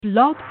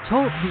Blog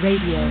Talk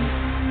Radio.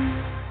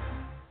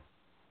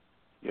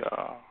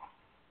 Yeah.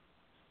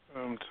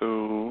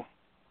 So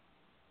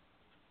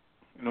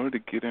in order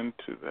to get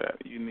into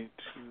that, you need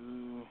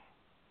to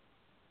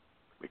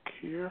click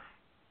here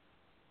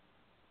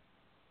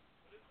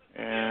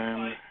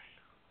and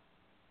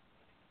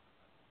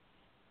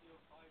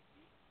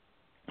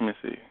let me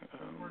see.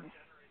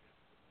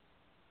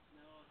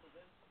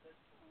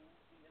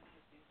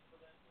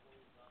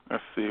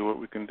 Let's see what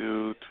we can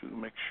do to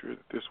make sure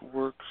that this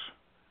works,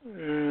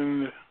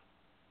 and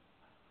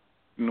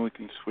then we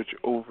can switch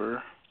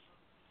over.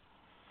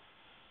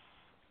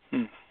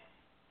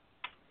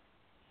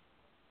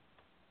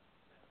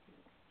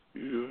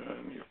 You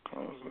and your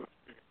calls up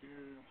here.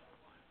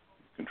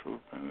 Control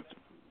panels.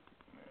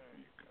 There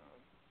you go.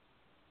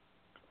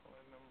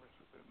 Calling numbers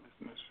so that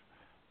listeners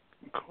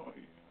can call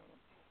you.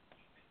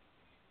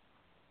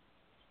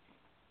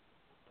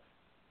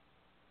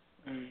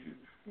 And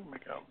you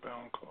make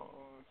outbound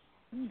calls.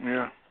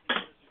 Yeah.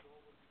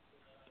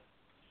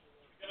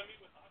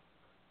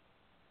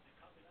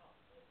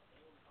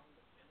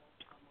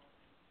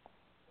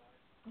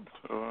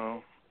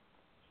 So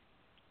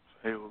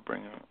say we'll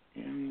bring it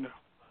in.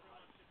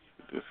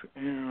 This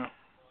in.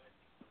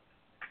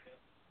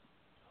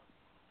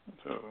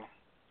 So I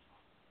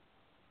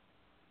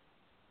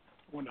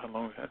wonder how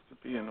long it has to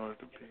be in order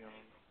to be on.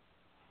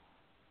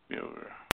 Be over.